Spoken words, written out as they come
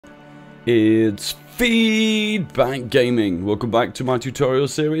It's FeedBackGaming. Welcome back to my tutorial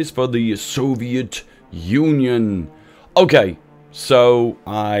series for the Soviet Union. Okay, so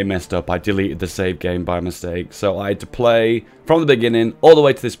I messed up. I deleted the save game by mistake. So I had to play from the beginning all the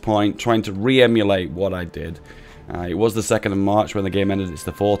way to this point, trying to re-emulate what I did. It was the 2nd of March when the game ended. It's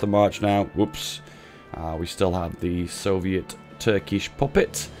the 4th of March now. Whoops. We still have the Soviet Turkish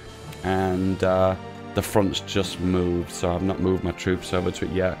puppet. And the front's just moved, so I've not moved my troops over to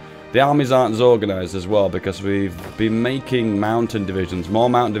it yet. The armies aren't as organised as well because we've been making mountain divisions, more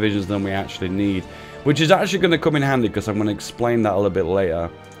mountain divisions than we actually need, which is actually going to come in handy because I'm going to explain that a little bit later.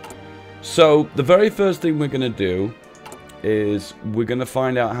 So the very first thing we're going to do is we're going to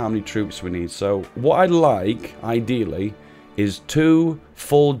find out how many troops we need. So what I'd like, ideally, is 2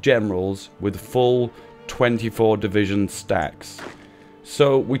 full generals with full 24 division stacks.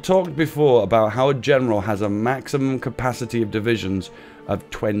 So we talked before about how a general has a maximum capacity of divisions of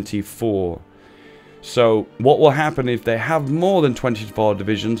 24. So what will happen if they have more than 24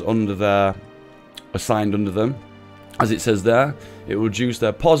 divisions under their assigned under them, as it says there, it will reduce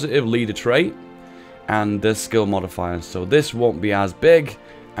their positive leader trait and their skill modifiers. So this won't be as big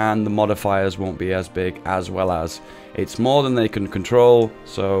and the modifiers won't be as big, as well as it's more than they can control,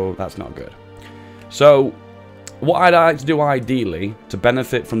 so that's not good. So what I'd like to do ideally to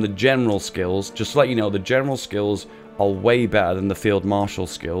benefit from the general skills, just to let you know, the general skills are way better than the field marshal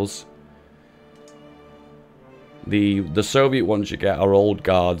skills. The Soviet ones you get are old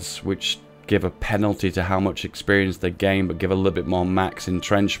guards, which give a penalty to how much experience they gain, but give a little bit more max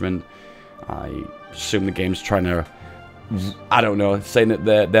entrenchment. I assume the game's trying to, I don't know, saying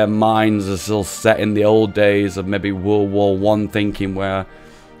that their minds are still set in the old days of maybe World War I thinking, where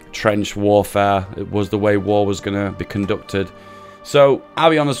trench warfare, it was the way war was going to be conducted. So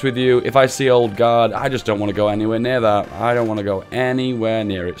I'll be honest with you, if I see old guard, I just don't want to go anywhere near that. I don't want to go anywhere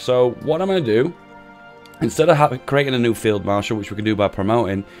near it. So what I'm going to do, instead of creating a new field marshal, which we can do by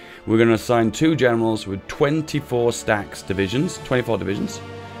promoting, we're going to assign 2 generals with 24 stacks divisions, 24 divisions.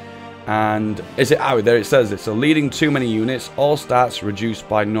 And is it out there? It says it. So leading too many units, all stats reduced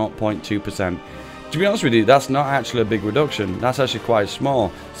by 0.2%. To be honest with you, that's not actually a big reduction. That's actually quite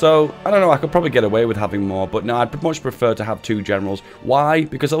small. So, I don't know, I could probably get away with having more, but no, I'd much prefer to have 2 generals. Why?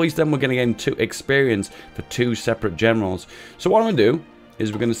 Because at least then we're going to gain 2 experience for 2 separate generals. So what I'm going to do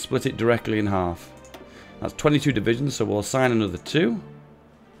is we're going to split it directly in half. That's 22 divisions, so we'll assign another 2.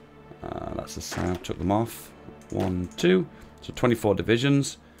 That's the sign, I took them off. 1, 2. So 24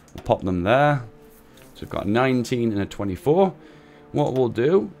 divisions. We'll pop them there. So we've got 19 and a 24. What we'll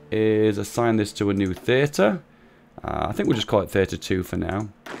do is assign this to a new theatre. I think we'll just call it Theatre 2 for now.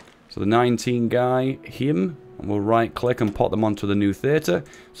 So the 19 guy, him, and we'll right click and pop them onto the new theatre.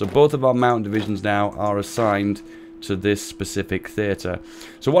 So both of our mountain divisions now are assigned to this specific theatre.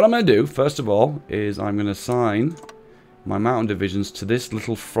 So what I'm going to do, first of all, is I'm going to assign my mountain divisions to this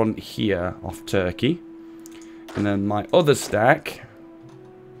little front here of Turkey. And then my other stack,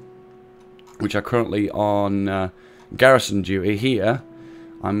 which are currently on garrison duty here,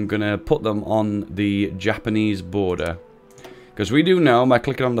 I'm gonna put them on the Japanese border, because we do know by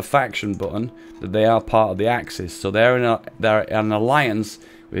clicking on the faction button that they are part of the Axis, so they're an alliance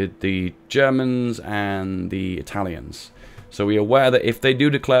with the Germans and the Italians. So we're aware that if they do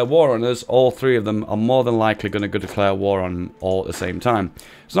declare war on us, all 3 of them are more than likely going to go declare war on them all at the same time.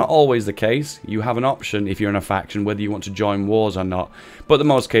 It's not always the case. You have an option if you're in a faction whether you want to join wars or not. But in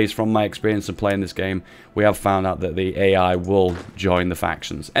most cases, from my experience of playing this game, we have found out that the AI will join the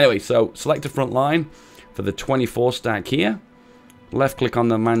factions. Anyway, so select a front line for the 24 stack here. Left click on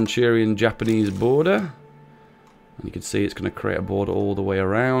the Manchurian Japanese border. And you can see it's going to create a border all the way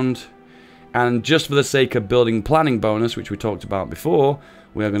around. And just for the sake of building planning bonus, which we talked about before,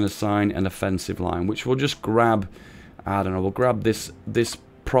 we are going to assign an offensive line, which we'll just grab, I don't know, we'll grab this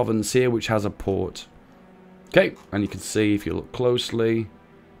province here, which has a port. Okay, and you can see if you look closely,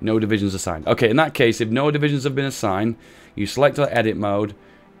 no divisions assigned. Okay, in that case, if no divisions have been assigned, you select the edit mode,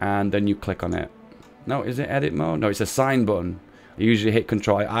 and then you click on it. No, is it edit mode? No, it's assign button. You usually hit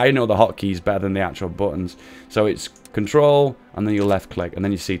control. I know the hotkeys better than the actual buttons. So it's control, and then you left click, and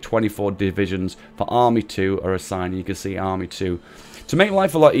then you see 24 divisions for Army 2 are assigned. You can see Army 2. To make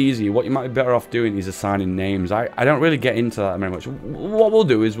life a lot easier, what you might be better off doing is assigning names. I don't really get into that very much. What we'll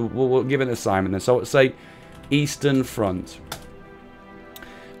do is we'll give an assignment. Then. So let's say Eastern Front.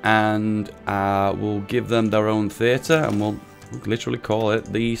 And we'll give them their own theatre, and we'll literally call it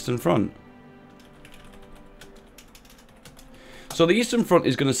the Eastern Front. So the Eastern Front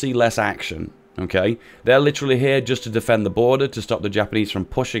is going to see less action, okay? They're literally here just to defend the border, to stop the Japanese from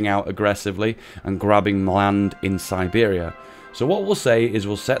pushing out aggressively and grabbing land in Siberia. So what we'll say is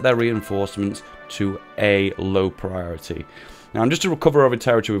we'll set their reinforcements to a low priority. Now, just to cover over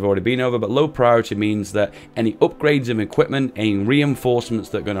territory we've already been over, but low priority means that any upgrades of equipment, any reinforcements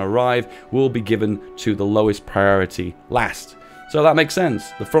that are going to arrive, will be given to the lowest priority last. So that makes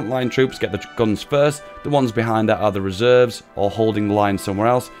sense. The frontline troops get the guns first, the ones behind that are the reserves, or holding the line somewhere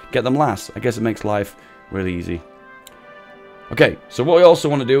else, get them last. I guess it makes life really easy. Okay, so what we also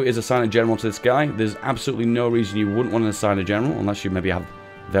want to do is assign a general to this guy. There's absolutely no reason you wouldn't want to assign a general, unless you maybe have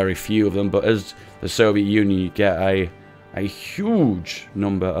very few of them, but as the Soviet Union, you get a huge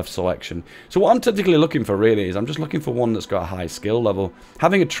number of selection. So what I'm typically looking for really is I'm just looking for one that's got a high skill level.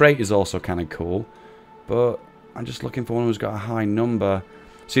 Having a trait is also kind of cool, but I'm just looking for one who's got a high number.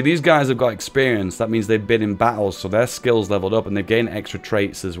 See, these guys have got experience. That means they've been in battles, so their skills leveled up and they've gained extra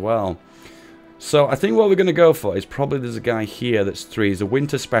traits as well. So I think what we're going to go for is probably there's a guy here that's 3. He's a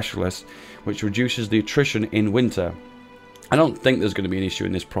winter specialist, which reduces the attrition in winter. I don't think there's going to be an issue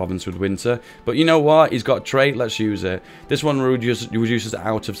in this province with winter, but you know what? He's got a trait, let's use it. This one reduces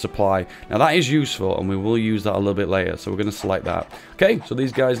out of supply. Now that is useful, and we will use that a little bit later, so we're going to select that. Okay, so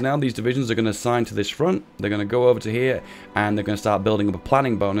these guys now, these divisions are going to assign to this front. They're going to go over to here, and they're going to start building up a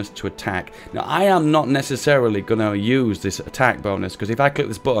planning bonus to attack. Now I am not necessarily going to use this attack bonus, because if I click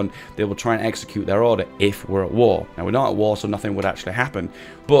this button, they will try and execute their order if we're at war. Now we're not at war, so nothing would actually happen,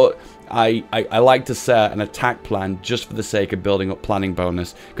 but I like to set an attack plan just for the sake of building up planning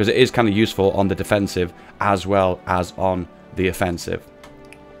bonus, because it is kind of useful on the defensive as well as on the offensive.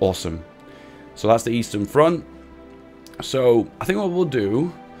 Awesome. So that's the Eastern Front. So I think what we'll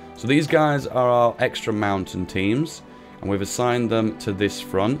do, so these guys are our extra mountain teams, and we've assigned them to this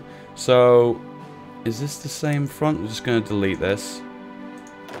front. So is this the same front? I'm just going to delete this.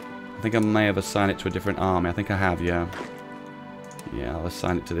 I think I may have assigned it to a different army. I think I have, yeah. Yeah, I'll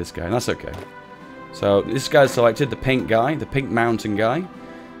assign it to this guy, and that's okay. So this guy's selected, the pink guy, the pink mountain guy.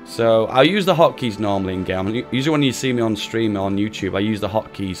 So I'll use the hotkeys normally in game. Usually when you see me on stream on YouTube, I use the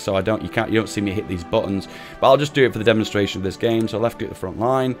hotkeys, so you don't see me hit these buttons. But I'll just do it for the demonstration of this game. So left click the front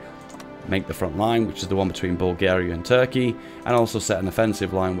line, make the front line, which is the one between Bulgaria and Turkey, and also set an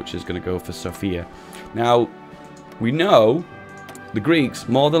offensive line, which is going to go for Sofia. Now we know the Greeks,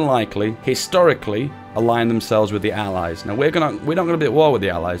 more than likely, historically, align themselves with the Allies. Now, we're not going to be at war with the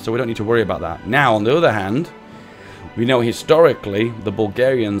Allies, so we don't need to worry about that. Now, on the other hand, we know historically, the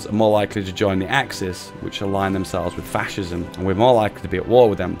Bulgarians are more likely to join the Axis, which align themselves with fascism, and we're more likely to be at war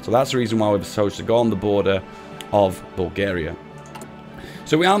with them. So that's the reason why we've chose to go on the border of Bulgaria.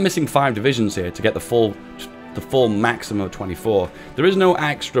 So we are missing 5 divisions here to get the full maximum of 24. There is no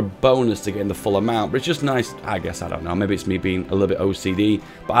extra bonus to getting the full amount, but it's just nice. I guess, I don't know, maybe it's me being a little bit OCD,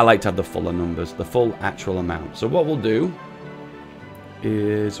 but I like to have the fuller numbers, the full actual amount. So what we'll do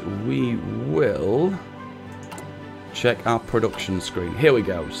is we will check our production screen. Here we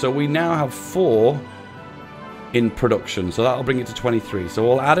go. So we now have 4 in production, so that'll bring it to 23. So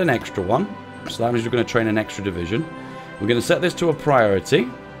we'll add an extra one, so that means we're going to train an extra division. We're going to set this to a priority,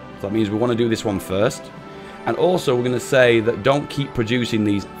 so that means we want to do this one first. And also we're going to say that don't keep producing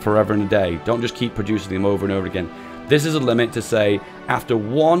these forever and a day. Don't just keep producing them over and over again. This is a limit to say after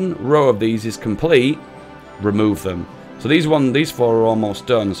 1 row of these is complete, remove them. So these 4 are almost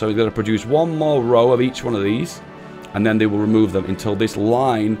done. So we're going to produce 1 more row of each one of these, and then they will remove them until this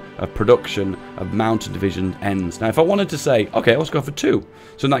line of production of mounted division ends. Now if I wanted to say, okay, let's go for 2.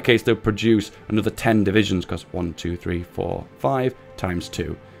 So in that case they'll produce another 10 divisions, because 1, 2, 3, 4, 5 times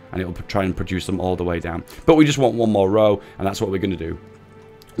 2. And it will try and produce them all the way down. But we just want 1 more row, and that's what we're going to do.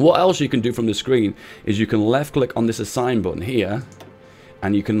 What else you can do from the screen is you can left click on this assign button here,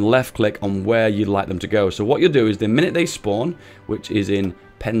 and you can left click on where you'd like them to go. So what you'll do is the minute they spawn, which is in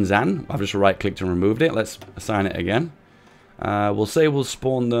Penzan, I've just right clicked and removed it. Let's assign it again. We'll say we'll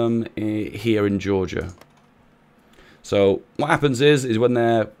spawn them here in Georgia. So what happens is when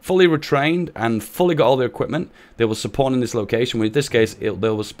they're fully retrained and fully got all their equipment, they will spawn in this location. In this case, they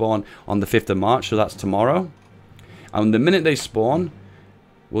will spawn on the 5th of March, so that's tomorrow. And the minute they spawn,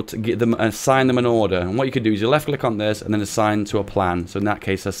 we'll assign them an order. And what you can do is you left click on this and then assign to a plan. So in that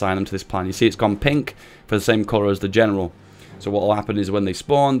case, assign them to this plan. You see it's gone pink for the same color as the general. So what will happen is when they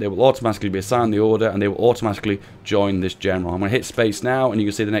spawn, they will automatically be assigned the order and they will automatically join this general. I'm going to hit space now and you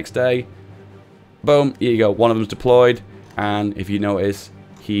can see the next day. Boom, here you go, one of them's deployed, and if you notice,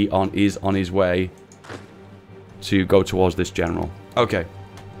 he is on his way to go towards this general. Okay.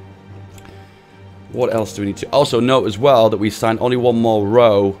 What else do we need to... Also note as well that we signed only 1 more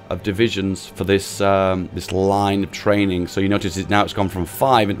row of divisions for this this line of training. So you notice now it's gone from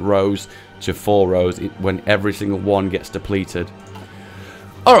 5 rows to 4 rows when every single one gets depleted.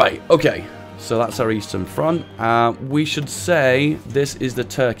 Alright, okay. So that's our eastern front. We should say this is the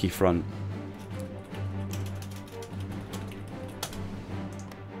Turkey front.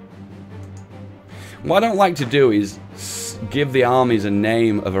 What I don't like to do is give the armies a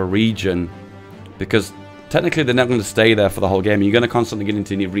name of a region, because technically they're not going to stay there for the whole game. You're going to constantly get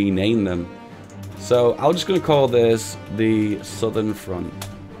into rename them. So I'm just going to call this the Southern Front.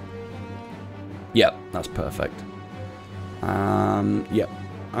 Yep, that's perfect. Yep.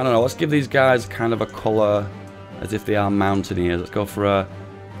 I don't know, let's give these guys kind of a colour as if they are mountaineers. Let's go for a...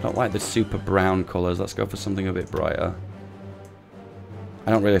 I don't like the super brown colours. Let's go for something a bit brighter. I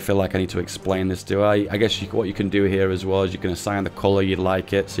don't really feel like I need to explain this, do I? I guess what you can do here as well is you can assign the colour you'd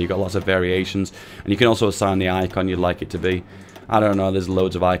like it, so you've got lots of variations. And you can also assign the icon you'd like it to be. I don't know, there's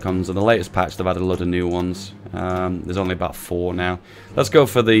loads of icons. In the latest patch, they've added a load of new ones. There's only about 4 now. Let's go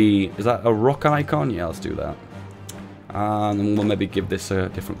for the... Is that a rook icon? Yeah, let's do that. And we'll maybe give this a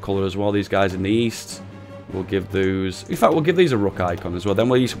different colour as well. These guys in the east, we'll give those... In fact, we'll give these a rook icon as well.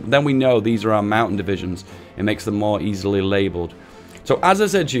 Then we know these are our mountain divisions. It makes them more easily labelled. So as I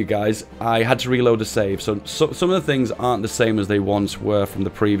said to you guys, I had to reload the save. So some of the things aren't the same as they once were from the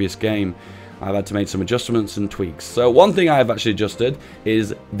previous game. I've had to make some adjustments and tweaks. So one thing I've actually adjusted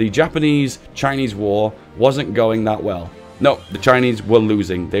is the Japanese-Chinese war wasn't going that well. No, the Chinese were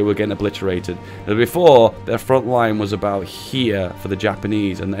losing. They were getting obliterated. Now, before, their front line was about here for the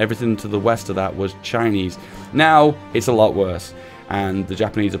Japanese, and everything to the west of that was Chinese. Now, it's a lot worse, and the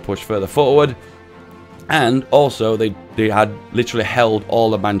Japanese are pushed further forward. And also, they had literally held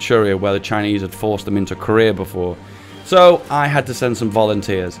all of Manchuria, where the Chinese had forced them into Korea before. So I had to send some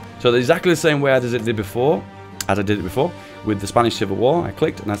volunteers. So exactly the same way as I did it before, with the Spanish Civil War. I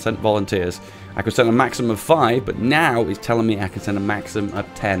clicked and I sent volunteers. I could send a maximum of 5, but now it's telling me I can send a maximum of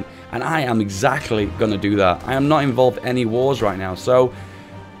 10. And I am exactly going to do that. I am not involved in any wars right now, so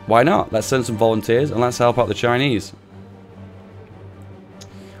why not? Let's send some volunteers and let's help out the Chinese.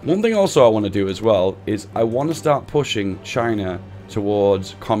 One thing also I want to do as well is I want to start pushing China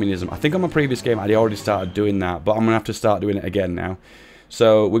towards communism. I think on my previous game I already started doing that, but I'm going to have to start doing it again now.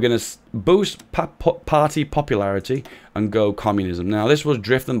 So we're going to boost party popularity and go communism. Now this was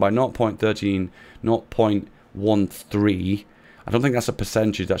driven by 0.13, 0.13. I don't think that's a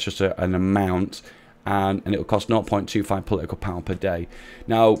percentage, that's just an amount. And it will cost 0.25 political power per day.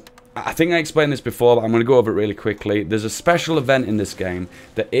 Now, I think I explained this before, but I'm going to go over it really quickly. There's a special event in this game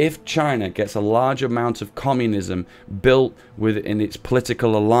that if China gets a large amount of communism built within its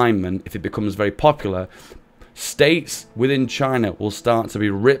political alignment, if it becomes very popular, states within China will start to be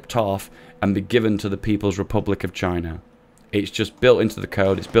ripped off and be given to the People's Republic of China. It's just built into the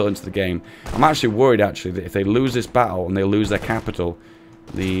code, it's built into the game. I'm actually worried, actually, that if they lose this battle and they lose their capital,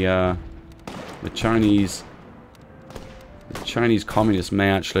 the Chinese communists may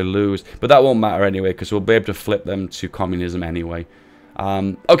actually lose, but that won't matter anyway because we'll be able to flip them to communism anyway.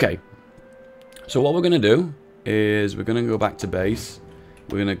 Okay, so what we're going to do is we're going to go back to base.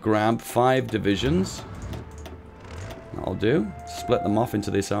 We're going to grab 5 divisions. That'll do. Split them off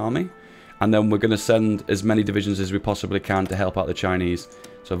into this army, and then we're going to send as many divisions as we possibly can to help out the Chinese.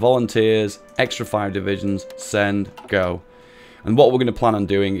 So volunteers, extra 5 divisions, send, go. And what we're going to plan on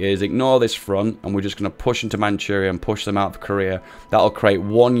doing is ignore this front, and we're just going to push into Manchuria and push them out of Korea. That'll create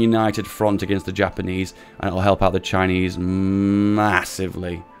one united front against the Japanese, and it'll help out the Chinese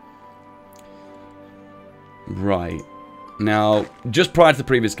massively. Right. Now, just prior to the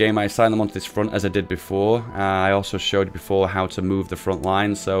previous game, I assigned them onto this front as I did before. I also showed you before how to move the front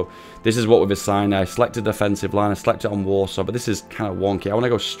line. So this is what we've assigned. I selected defensive line. I selected on Warsaw, but this is kind of wonky. I want to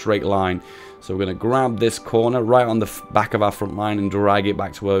go straight line. So we're going to grab this corner right on the back of our front line and drag it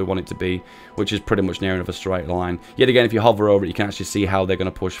back to where we want it to be, which is pretty much near enough a straight line. Yet again, if you hover over it, you can actually see how they're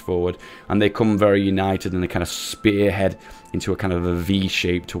going to push forward. And they come very united and they kind of spearhead into a kind of a V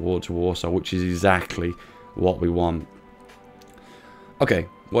shape towards Warsaw, which is exactly what we want. Okay,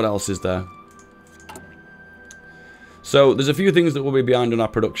 what else is there? So, there's a few things that will be behind on our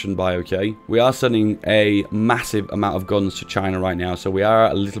production by, okay? We are sending a massive amount of guns to China right now, so we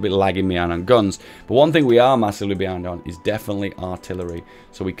are a little bit lagging behind on guns. But one thing we are massively behind on is definitely artillery.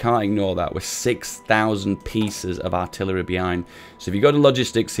 So we can't ignore that. We're 6,000 pieces of artillery behind. So if you go to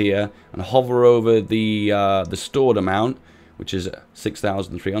logistics here and hover over the stored amount, which is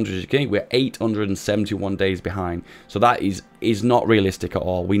 6,300, okay, we're 871 days behind. So that is not realistic at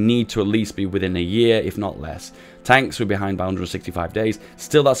all. We need to at least be within a year, if not less. Tanks, we're behind by 165 days.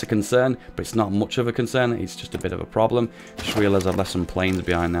 Still, that's a concern, but it's not much of a concern. It's just a bit of a problem. Just realised I've left some planes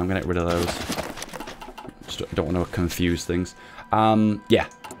behind now. I'm going to get rid of those. Just don't want to confuse things. Yeah.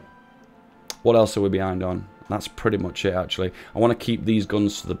 What else are we behind on? That's pretty much it, actually. I want to keep these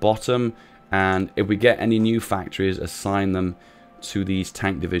guns to the bottom. and if we get any new factories, assign them to these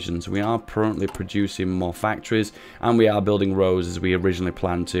tank divisions. We are currently producing more factories, and we are building roads as we originally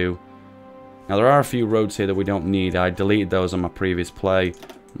planned to. Now there are a few roads here that we don't need. I deleted those on my previous play.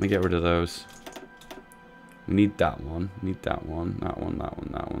 Let me get rid of those. We need that one, need that one, that one, that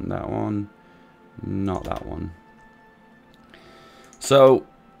one, that one, that one. Not that one. So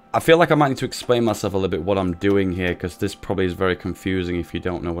I feel like I might need to explain myself a little bit what I'm doing here, because this probably is very confusing if you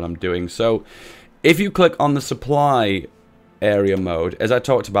don't know what I'm doing. So if you click on the supply area mode, as I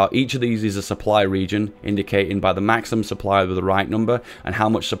talked about, each of these is a supply region, indicating by the maximum supply with the right number and how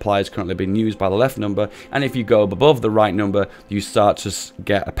much supply is currently being used by the left number. And if you go above the right number, you start to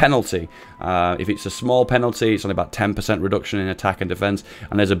get a penalty. If it's a small penalty, it's only about 10% reduction in attack and defense,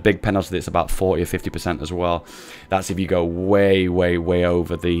 and there's a big penalty that's about 40 or 50% as well. That's if you go way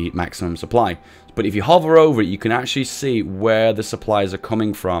over the maximum supply. But if you hover over it, you can actually see where the supplies are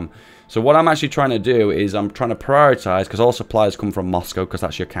coming from. So what I'm actually trying to do is I'm trying to prioritize, because all supplies come from Moscow, because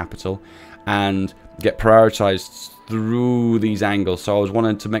that's your capital, and get prioritized through these angles. So I was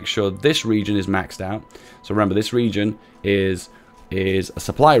wanting to make sure this region is maxed out. So remember, this region is a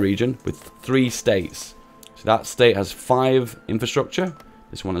supply region with 3 states. So that state has 5 infrastructure.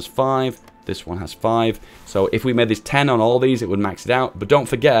 This one has 5. This one has 5. So if we made this 10 on all these, it would max it out. But don't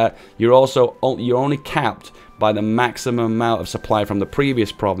forget, you're only capped by the maximum amount of supply from the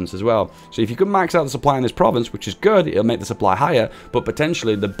previous province as well. So if you could max out the supply in this province, which is good, it'll make the supply higher, but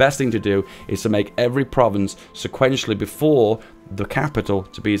potentially the best thing to do is to make every province sequentially before the capital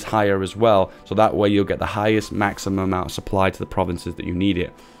to be as higher as well. So that way you'll get the highest maximum amount of supply to the provinces that you need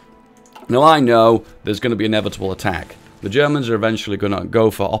it. Now I know there's going to be inevitable attack. The Germans are eventually going to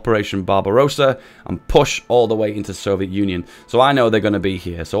go for Operation Barbarossa and push all the way into the Soviet Union. So I know they're going to be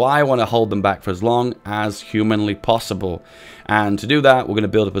here. So I want to hold them back for as long as humanly possible. And to do that, we're going to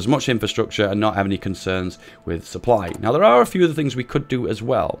build up as much infrastructure and not have any concerns with supply. Now, there are a few other things we could do as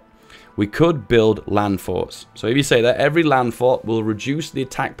well. We could build land forts. So if you say that every land fort will reduce the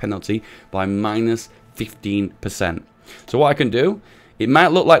attack penalty by minus 15%. So what I can do, it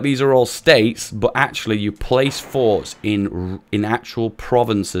might look like these are all states, but actually you place forts in actual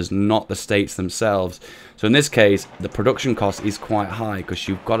provinces, not the states themselves. So in this case, the production cost is quite high because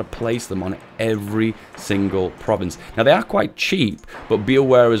you've got to place them on every single province. Now they are quite cheap, but be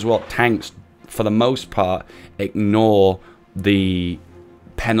aware as well, tanks, for the most part, ignore the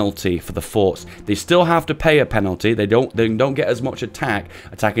penalty for the forts. They still have to pay a penalty. They don't get as much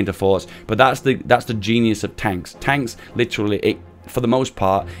attacking to forts, but that's the genius of tanks. Tanks literally, for the most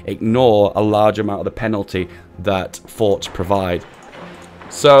part, ignore a large amount of the penalty that forts provide.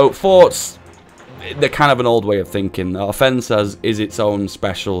 So forts, they're kind of an old way of thinking. The offense is its own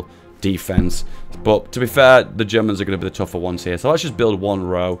special defense, but to be fair, the Germans are going to be the tougher ones here. So let's just build one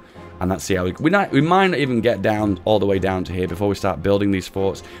row, and let's see how we might not even get down all the way down to here before we start building these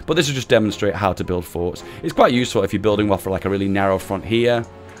forts. But this will just demonstrate how to build forts. It's quite useful if you're building one for like a really narrow front here.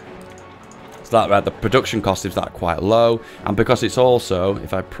 That the production cost is that quite low, and because it's also,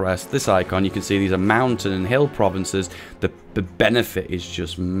 if I press this icon, you can see these are mountain and hill provinces. The benefit is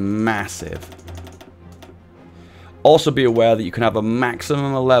just massive. Also be aware that you can have a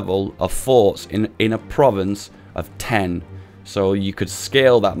maximum level of forts in a province of 10, so you could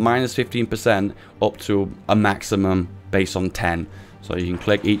scale that minus 15% up to a maximum based on 10. So you can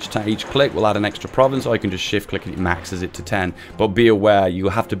click, each click will add an extra province, or you can just shift click and it maxes it to 10. But be aware, you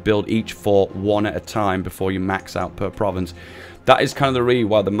have to build each fort one at a time before you max out per province. That is kind of the reason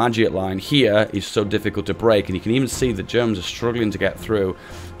why the Magic line here is so difficult to break, and you can even see the Germans are struggling to get through.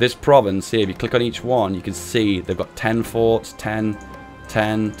 This province here, if you click on each one, you can see they've got 10 forts, 10,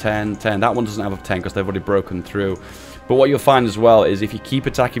 10, 10, 10. That one doesn't have a 10 because they've already broken through. But what you'll find as well is if you keep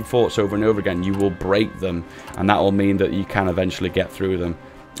attacking forts over and over again, you will break them, and that will mean that you can eventually get through them.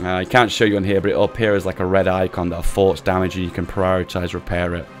 I can't show you on here, but it'll appear as like a red icon that a fort's damage, and you can prioritize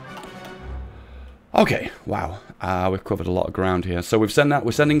repair it. Okay, wow, we've covered a lot of ground here. So we're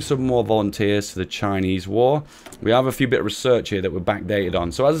sending some more volunteers to the Chinese war. We have a few bit of research here that we're backdated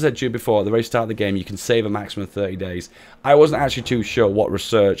on. So as I said to you before, at the very start of the game, you can save a maximum of 30 days. I wasn't actually too sure what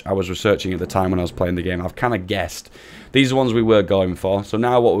research I was researching at the time when I was playing the game. I've kind of guessed. These are ones we were going for. So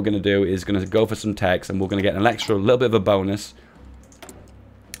now what we're going to do is going to go for some techs, and we're going to get an extra little bit of a bonus,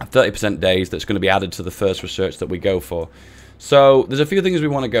 30% days, that's going to be added to the first research that we go for. So there's a few things we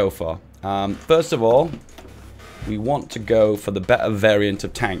want to go for. First of all, we want to go for the better variant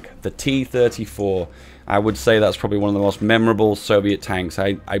of tank, the T-34. I would say that's probably one of the most memorable Soviet tanks.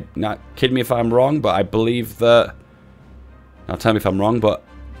 Not kid me if I'm wrong, but I believe that, now tell me if I'm wrong, but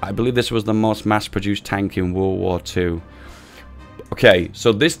I believe this was the most mass-produced tank in World War II. Okay,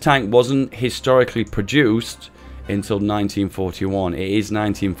 so this tank wasn't historically produced until 1941. It is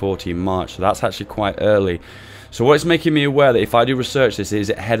 1940 in March, so that's actually quite early. So what it's making me aware that if I do research this, it is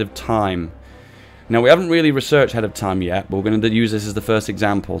ahead of time. Now, we haven't really researched ahead of time yet, but we're going to use this as the first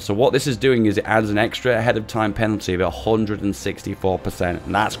example. So what this is doing is it adds an extra ahead of time penalty of 164%,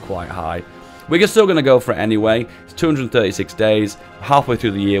 and that's quite high. We're still going to go for it anyway. It's 236 days. Halfway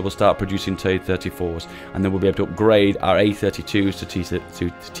through the year, we'll start producing T-34s, and then we'll be able to upgrade our A-32s to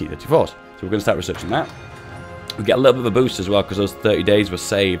T-34s. So we're going to start researching that. We get a little bit of a boost as well because those 30 days were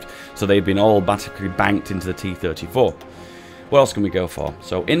saved, so they've been all basically banked into the T-34. What else can we go for?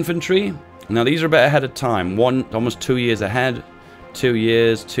 So infantry. Now these are a bit ahead of time. Almost 2 years ahead. 2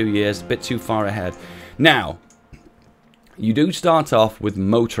 years, 2 years, a bit too far ahead. Now, you do start off with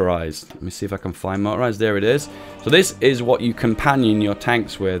motorized. Let me see if I can find motorized. There it is. So this is what you companion your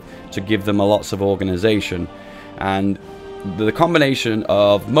tanks with to give them lots of organization. And the combination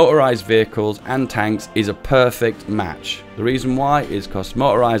of motorized vehicles and tanks is a perfect match. The reason why is because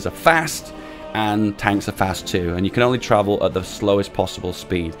motorized are fast and tanks are fast too, and you can only travel at the slowest possible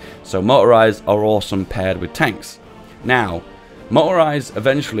speed. So motorized are awesome paired with tanks. Now, motorized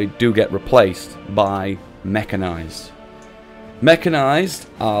eventually do get replaced by mechanized. Mechanized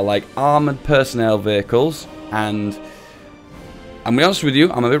are like armored personnel vehicles, and I'm be honest with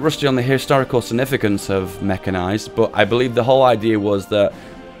you, I'm a bit rusty on the historical significance of mechanized, but I believe the whole idea was that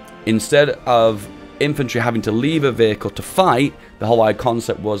instead of infantry having to leave a vehicle to fight, the whole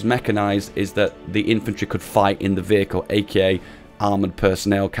concept was mechanized is that the infantry could fight in the vehicle, aka armored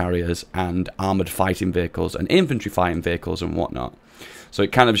personnel carriers and armored fighting vehicles and infantry fighting vehicles and whatnot. So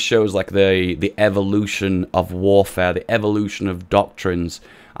it kind of shows like the evolution of warfare, the evolution of doctrines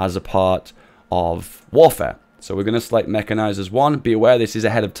as a part of warfare. So we're going to select mechanized as 1. Be aware this is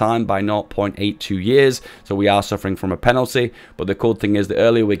ahead of time by 0.82 years, so we are suffering from a penalty. But the cool thing is the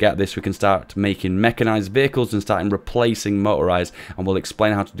earlier we get this, we can start making mechanized vehicles and starting replacing motorized, and we'll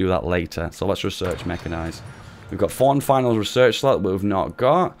explain how to do that later. So let's research mechanized. We've got 4 final research slot that we've not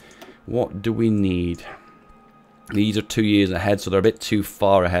got. What do we need? These are 2 years ahead, so they're a bit too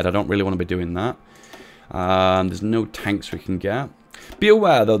far ahead. I don't really want to be doing that. There's no tanks we can get. Be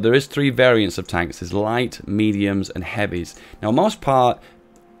aware though, there is 3 variants of tanks. There's light, mediums, and heavies. Now, most part,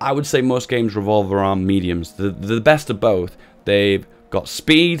 I would say most games revolve around mediums. They're the best of both. They've got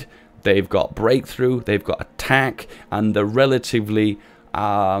speed, they've got breakthrough, they've got attack, and they're relatively,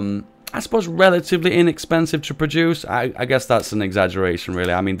 I suppose, relatively inexpensive to produce. I guess that's an exaggeration,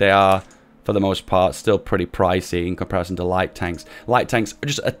 really. I mean, they are, for the most part, still pretty pricey in comparison to light tanks. Light tanks are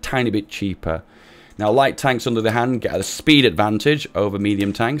just a tiny bit cheaper. Now, light tanks, on the other hand, get a speed advantage over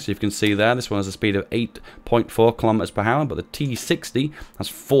medium tanks. You can see there, this one has a speed of 8.4 kilometers per hour, but the T60 has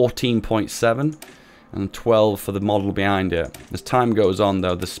 14.7 and 12 for the model behind it. As time goes on,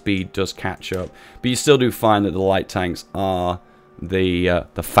 though, the speed does catch up. But you still do find that the light tanks are the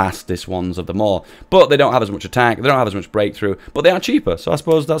fastest ones of them all. But they don't have as much attack, they don't have as much breakthrough, but they are cheaper. So I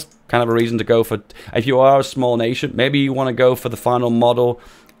suppose that's kind of a reason to go for, if you are a small nation, maybe you want to go for the final model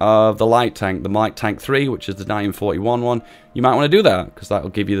of the light tank, the Light Tank 3, which is the 1941 one. You might want to do that, because that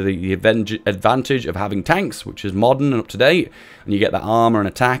will give you the advantage of having tanks, which is modern and up to date, and you get that armor and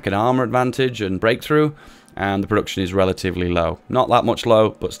attack and armor advantage and breakthrough, and the production is relatively low. Not that much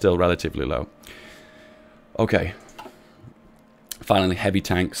low, but still relatively low. Okay. Finally, heavy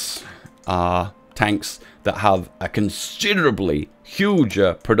tanks are tanks that have a considerably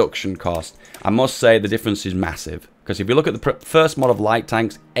huger production cost. I must say the difference is massive. Because if you look at the first mod of light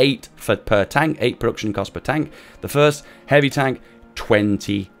tanks, 8 per tank, 8 production cost per tank. The first heavy tank,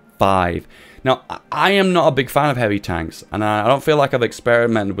 25. Now, I am not a big fan of heavy tanks, and I don't feel like I've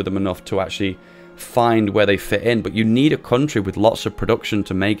experimented with them enough to actually find where they fit in. But you need a country with lots of production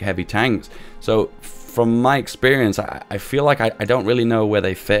to make heavy tanks. So from my experience, I feel like I don't really know where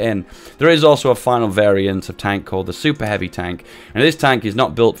they fit in. There is also a final variant of tank called the super heavy tank, and this tank is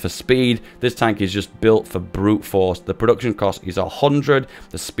not built for speed. This tank is just built for brute force. The production cost is 100.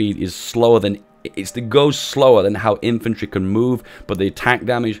 The speed is slower than it goes slower than how infantry can move, but the attack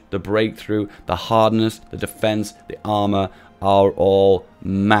damage, the breakthrough, the hardness, the defense, the armor are all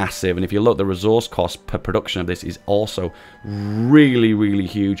massive. And if you look, the resource cost per production of this is also really, really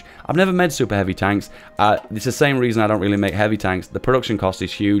huge. I've never made super heavy tanks. It's the same reason I don't really make heavy tanks. The production cost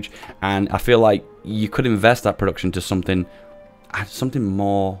is huge, and I feel like you could invest that production to something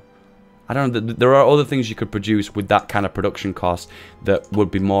more. I don't know, there are other things you could produce with that kind of production cost that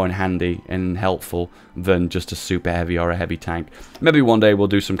would be more handy and helpful than just a super heavy or a heavy tank. Maybe one day we'll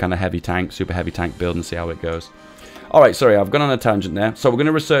do some kind of heavy tank, super heavy tank build and see how it goes. Alright, sorry, I've gone on a tangent there. So we're going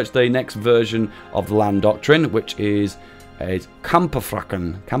to research the next version of the land doctrine, which is It's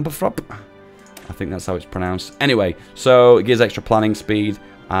Kamperfracken. Kamperfrop? I think that's how it's pronounced. Anyway, so it gives extra planning speed,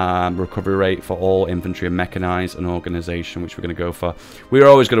 recovery rate for all infantry and mechanized, and organization, which we're going to go for. We're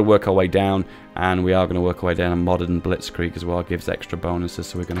always going to work our way down, and we are going to work our way down on modern blitzkrieg as well. It gives extra bonuses,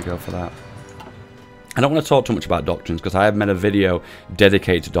 so we're going to go for that. I don't want to talk too much about doctrines because I have made a video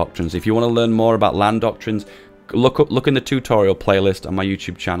dedicated to doctrines. If you want to learn more about land doctrines, look in the tutorial playlist on my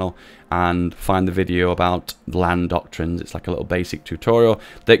YouTube channel and find the video about land doctrines. It's like a little basic tutorial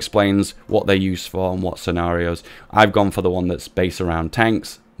that explains what they're used for and what scenarios. I've gone for the one that's based around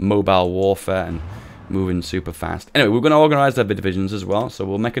tanks, mobile warfare, and moving super fast. Anyway, we're going to organize our divisions as well. So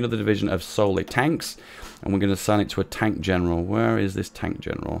we'll make another division of solely tanks, and we're going to assign it to a tank general. Where is this tank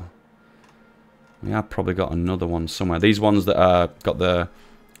general? We have probably got another one somewhere. These ones that got the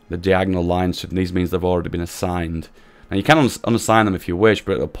diagonal lines to them, these means they've already been assigned. Now you can unassign them if you wish,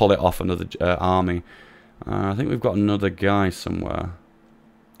 but it'll pull it off another army. I think we've got another guy somewhere.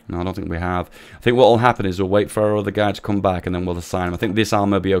 No, I don't think we have. I think what will happen is we'll wait for our other guy to come back and then we'll assign him. I think this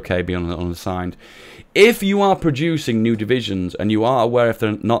army will be okay being unassigned. If you are producing new divisions and you are aware if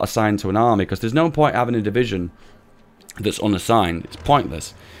they're not assigned to an army, because there's no point having a division that's unassigned, it's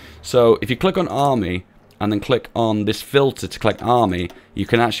pointless. So if you click on army and then click on this filter to click army, you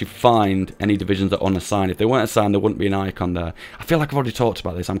can actually find any divisions that are unassigned. If they weren't assigned, there wouldn't be an icon there. I feel like I've already talked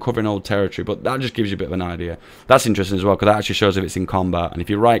about this. I'm covering old territory, but that just gives you a bit of an idea. That's interesting as well, because that actually shows if it's in combat. And if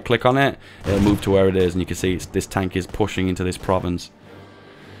you right click on it, it'll move to where it is, and you can see this tank is pushing into this province.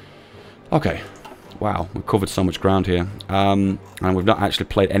 Okay. Wow, we've covered so much ground here. And we've not actually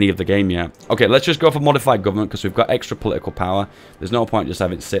played any of the game yet. Okay, let's just go for modified government because we've got extra political power. There's no point just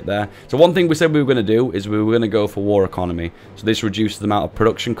having it sit there. So one thing we said we were going to do is we were going to go for war economy. So this reduces the amount of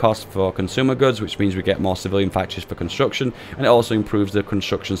production costs for consumer goods, which means we get more civilian factories for construction. And it also improves the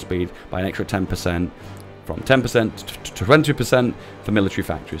construction speed by an extra 10%, from 10% to 20% for military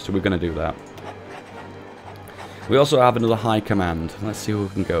factories. So we're going to do that. We also have another high command. Let's see what we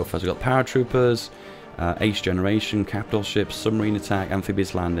can go for. So we've got paratroopers, ace generation, capital ships, submarine attack,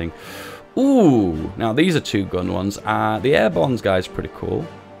 amphibious landing. Ooh, now these are two gun ones. The airborne guy's pretty cool.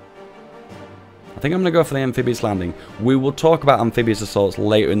 I think I'm going to go for the amphibious landing. We will talk about amphibious assaults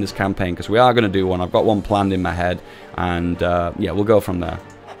later in this campaign because we are going to do one. I've got one planned in my head, and yeah, we'll go from there.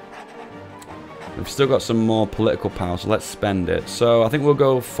 We've still got some more political power, so let's spend it. So I think we'll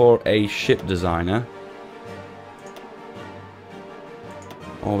go for a ship designer.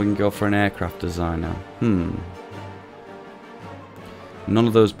 Or we can go for an aircraft designer. None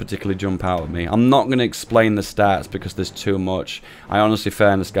of those particularly jump out at me. I'm not going to explain the stats because there's too much. I honestly,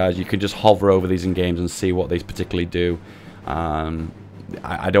 fairness guys, you can just hover over these in games and see what they particularly do.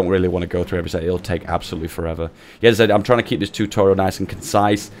 I don't really want to go through every set. It'll take absolutely forever. Yeah, as I said, I'm trying to keep this tutorial nice and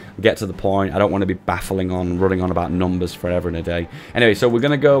concise, get to the point. I don't want to be baffling on, running on about numbers forever and a day. Anyway, so we're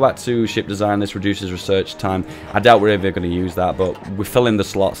going to go back to ship design. This reduces research time. I doubt we're ever going to use that, but we're filling the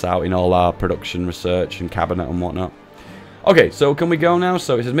slots out in all our production, research, and cabinet and whatnot. Okay, so can we go now?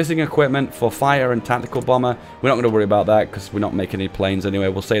 So it says missing equipment for fighter and tactical bomber. We're not going to worry about that because we're not making any planes anyway.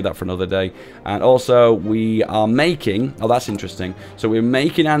 We'll save that for another day. And also we are making, oh that's interesting, so we're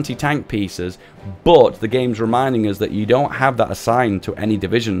making anti-tank pieces, but the game's reminding us that you don't have that assigned to any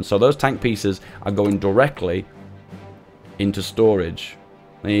division. So those tank pieces are going directly into storage.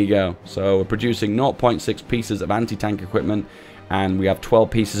 There you go. So we're producing 0.6 pieces of anti-tank equipment, and we have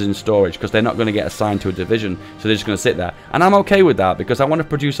 12 pieces in storage because they're not going to get assigned to a division, so they're just going to sit there. And I'm okay with that because I want to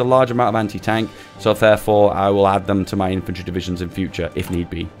produce a large amount of anti-tank, so therefore I will add them to my infantry divisions in future if need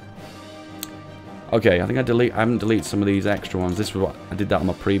be. Okay, I think I haven't deleted some of these extra ones. This was what I did that on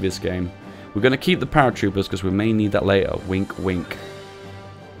my previous game. We're going to keep the paratroopers because we may need that later. Wink, wink.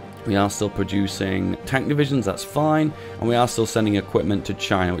 We are still producing tank divisions, that's fine. And we are still sending equipment to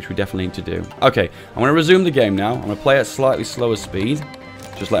China, which we definitely need to do. Okay, I'm going to resume the game now. I'm going to play at slightly slower speed.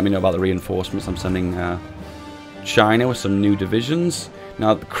 Just let me know about the reinforcements. I'm sending China with some new divisions.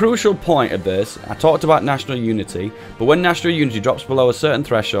 Now, the crucial point of this, I talked about national unity, but when national unity drops below a certain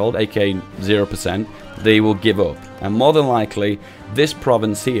threshold, aka 0%, they will give up. And more than likely, this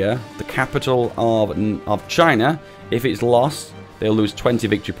province here, the capital of China, if it's lost, they'll lose 20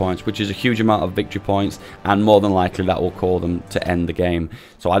 victory points, which is a huge amount of victory points, and more than likely that will call them to end the game.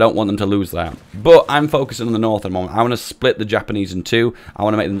 So I don't want them to lose that. But I'm focusing on the north at the moment. I want to split the Japanese in two. I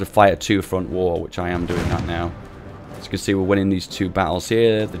want to make them to fight a two-front war, which I am doing that now. As you can see, we're winning these two battles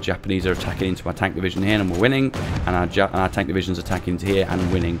here. The Japanese are attacking into my tank division here, and we're winning. And our tank division's attacking into here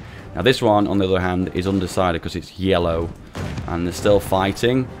and winning. Now this one, on the other hand, is undecided because it's yellow. And they're still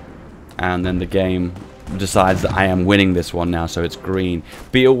fighting. And then the game decides that I am winning this one now, so it's green.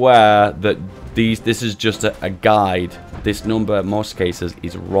 Be aware that this is just a guide. this number in most cases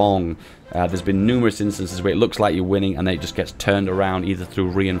is wrong. There's been numerous instances where it looks like you're winning and then it just gets turned around either through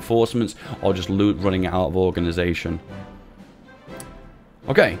reinforcements or just loot running out of organization.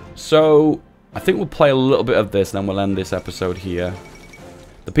 Okay, so I think we'll play a little bit of this and then we'll end this episode here.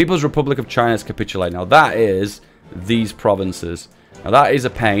 The People's Republic of China has capitulated. Now that is these provinces. Now that is a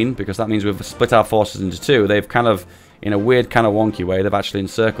pain because that means we've split our forces into two. They've kind of, in a weird kind of wonky way, they've actually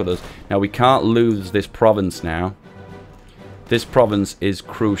encircled us. Now we can't lose this province now. This province is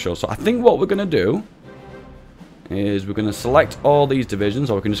crucial. So I think what we're going to do is we're going to select all these divisions,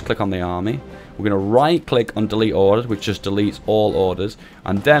 or we can just click on the army. We're going to right click on delete orders, which just deletes all orders.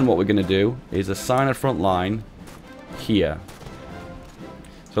 And then what we're going to do is assign a front line here.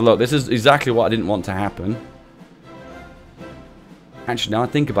 So look, this is exactly what I didn't want to happen. Actually, now I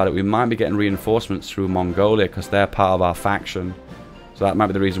think about it, we might be getting reinforcements through Mongolia because they're part of our faction. So that might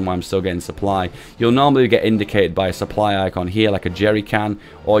be the reason why I'm still getting supply. You'll normally get indicated by a supply icon here, like a jerry can,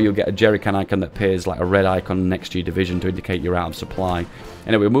 or you'll get a jerry can icon that appears like a red icon next to your division to indicate you're out of supply.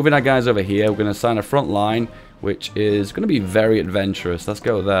 Anyway, we're moving our guys over here. We're going to assign a front line, which is going to be very adventurous. Let's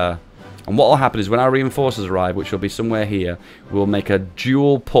go there. And what will happen is when our reinforcers arrive, which will be somewhere here, we'll make a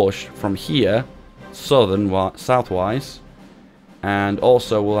dual push from here, southwise, and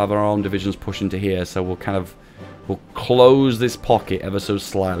also we'll have our own divisions push into here. So we'll kind of close this pocket ever so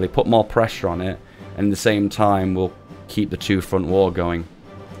slightly, put more pressure on it, and at the same time we'll keep the two-front war going.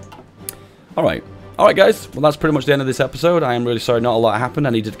 Alright, guys, well that's pretty much the end of this episode. I am really sorry not a lot happened. I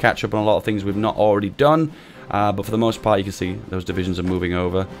needed to catch up on a lot of things we've not already done, but for the most part you can see those divisions are moving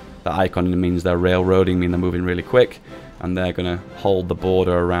over. That icon means they're railroading, mean they're moving really quick, and they're going to hold the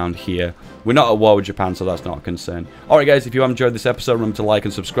border around here. We're not at war with Japan, so that's not a concern. Alright guys, if you have enjoyed this episode, remember to like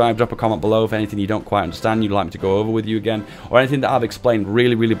and subscribe. Drop a comment below if anything you don't quite understand you'd like me to go over with you again, or anything that I've explained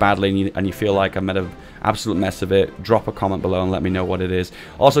really, really badly and you feel like I made an absolute mess of it. Drop a comment below and let me know what it is.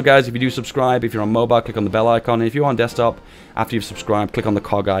 Also guys, if you do subscribe, if you're on mobile, click on the bell icon. If you're on desktop, after you've subscribed, click on the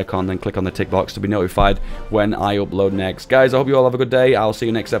cog icon, then click on the tick box to be notified when I upload next. Guys, I hope you all have a good day. I'll see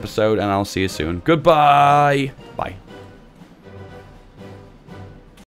you next episode, and I'll see you soon. Goodbye! Bye.